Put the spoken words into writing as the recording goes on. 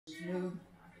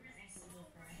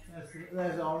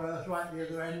There's our Earth right at the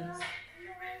other end.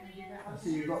 And so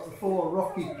you've got the 4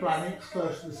 rocky planets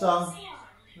close to the Sun,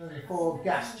 and then the 4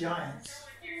 gas giants,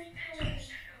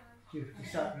 Jupiter,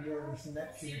 Saturn, Uranus and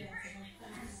Neptune.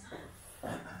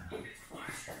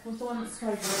 What's the one that's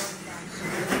closest to the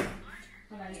Sun?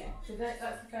 Oh no, yeah. So that's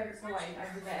the furthest away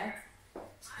over there.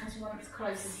 What's the one that's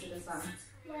closest to the Sun?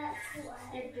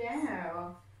 Good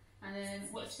girl. And then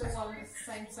what's the one that's the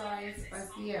same size as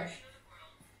the Earth?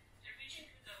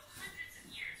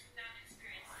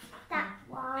 That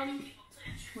one.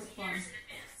 Which one?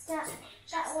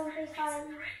 That one behind that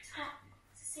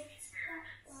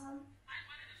one.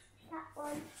 That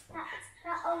one.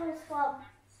 That orange one.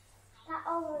 That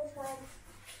orange one.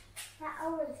 That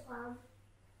orange one.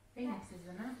 Venus,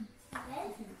 isn't it? I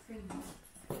think it's Venus.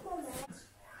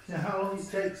 Now how long it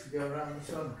takes to go around the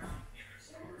Sun?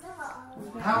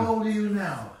 How old are you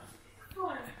now?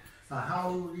 4. How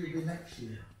old will you be next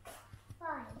year?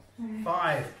 5.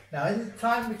 5. Now in the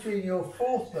time between your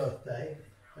 4th birthday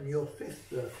and your 5th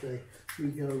birthday, you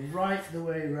go right the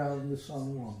way around the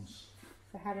Sun once.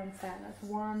 So how long's that? That's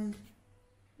 1.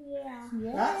 Yeah.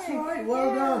 That's right,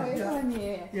 well done. Yeah. 1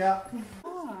 year. Yeah.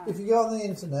 Ah. If you go on the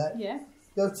internet,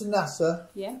 go to NASA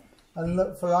and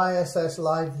look for ISS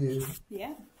Live View,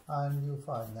 and you'll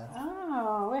find that.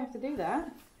 Oh, we have to do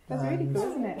that. That's really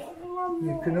cool, isn't it?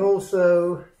 You can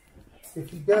also,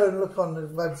 if you go and look on the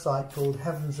website called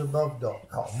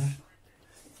heavensabove.com,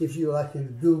 gives you like a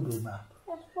Google map,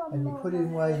 and you put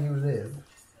in where you live,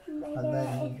 and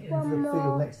then in the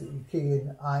field next to it you key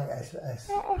in ISS,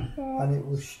 and it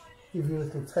will give you a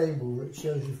little table that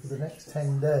shows you for the next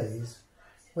 10 days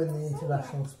when the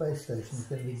International Space Station is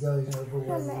going to be going over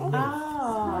where you live.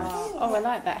 Oh, I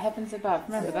like that. Heavens Above.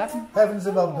 Remember that?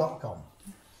 Heavensabove.com.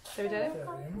 So we did it?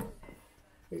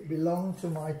 It belonged to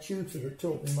my tutor that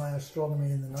taught me my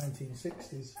astronomy in the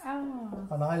 1960s. Oh.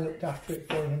 And I looked after it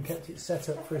for him and kept it set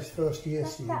up for his first year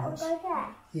students.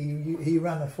 He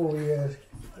ran a 4-year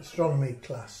astronomy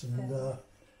class, and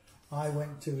I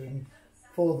went to him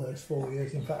for those 4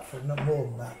 years, in fact for not more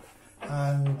than that,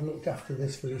 and looked after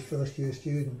this for his first year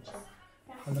students.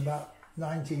 And about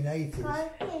 1980s,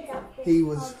 he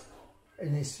was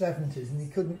in his 70s and he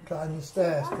couldn't climb the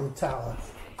stairs to the tower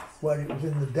where it was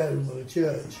in the dome of the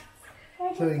church.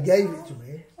 So he gave it to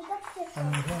me,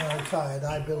 and when I retired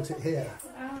I built it here.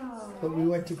 Oh. But we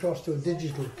went across to a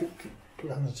digital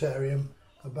planetarium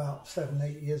about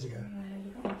 7-8 years ago.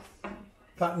 In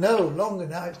fact, no, longer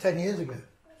now, it's 10 years ago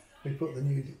we put the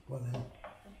new one in.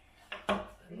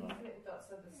 These little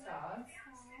dots are the stars,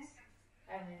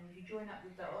 and then you join up the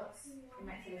dots, it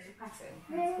makes a little pattern,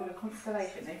 and it's called a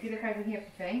constellation. Now, if you look over here,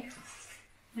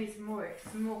 there's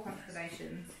some more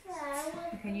constellations.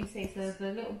 Can you see? So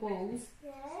the little balls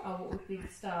are what would be the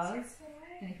stars,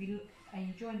 and if you look and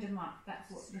you joined them up,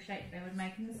 that's what the shape they would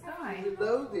make in the sky.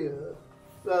 Below the Earth,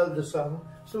 below the Sun,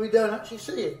 so we don't actually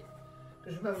see it.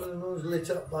 Because remember, the moon's lit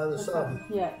up by the Sun.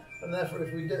 Yeah. And therefore,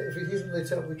 if it isn't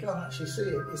lit up, we can't actually see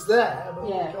it. It's there, but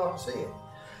we can't see it.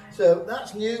 So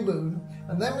that's new moon,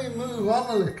 and then we move on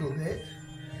a little bit,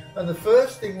 and the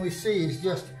first thing we see is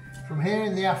just from here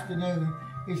in the afternoon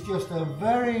is just a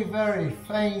very, very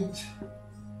faint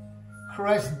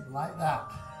crescent like that.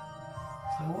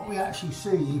 So what we actually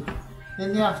see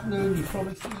in the afternoon, you've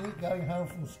probably seen it going home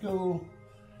from school,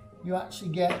 you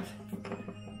actually get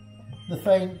the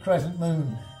faint crescent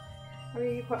moon. Oh,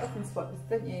 you quite often spot this,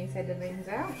 don't you? You said the moon's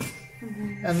out.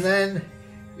 And then,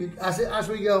 as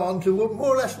we go on to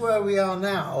more or less where we are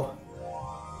now,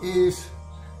 is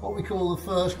what we call the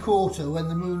first quarter, when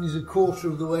the moon is a quarter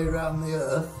of the way around the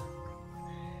Earth.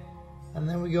 And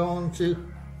then we go on to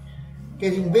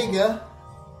getting bigger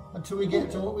until we get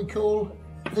to what we call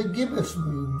the gibbous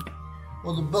moon,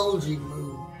 or the bulging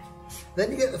moon.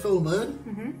 Then you get the full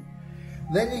moon.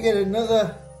 Then you get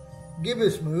another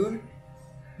gibbous moon,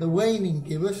 the waning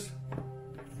gibbous.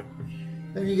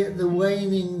 Then you get the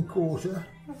waning quarter.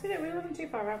 I see that we wasn't too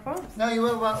far out, Bob. No, you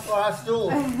weren't that far at all.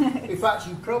 In fact,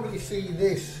 you probably see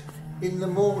this in the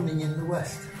morning in the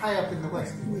west. High up in the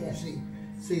west is where you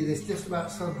see this just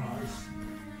about sunrise.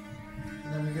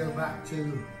 And then we go back to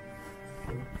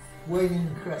the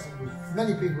waning crescent, which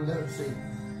many people don't see.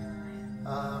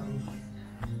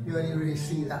 You only really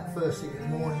see that first thing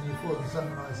in the morning before the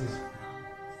sun rises.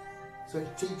 So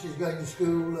it's teachers going to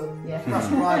school and bus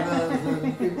drivers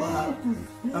and people like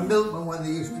that. And milkmen when they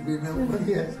used to be milkmen,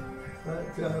 yes.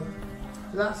 But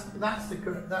that's it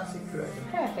correct.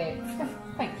 Perfect.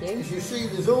 Thank you. As you see,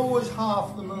 there's always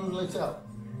half the moon lit up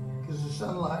because the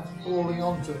sunlight's falling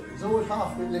onto it. There's always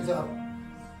half of it lit up.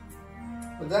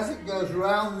 But as it goes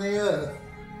round the Earth,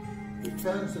 it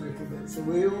turns a little bit, so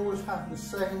we always have the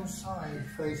same side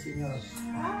facing us.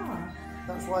 Ah.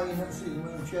 That's why you never see the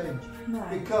moon change. No.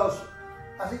 Because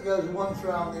as it goes once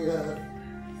around the Earth,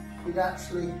 it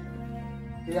actually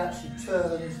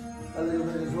turns a little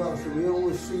bit as well, so we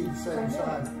always see the same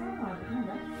side. Oh, I didn't know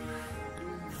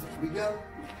that. We go,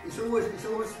 it's always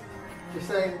the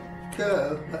same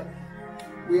curve, but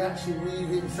we actually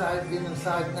weave in and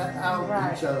side and out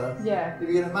Right. each other. Yeah. If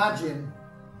you can imagine,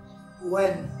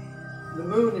 when the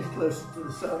moon is closer to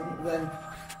the sun, then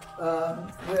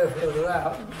we're further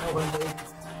out, and when the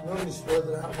moon is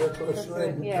further out, we're closer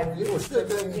in. Yeah. We're still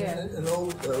doing Yeah. an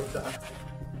old globe time.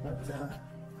 But, Daddy.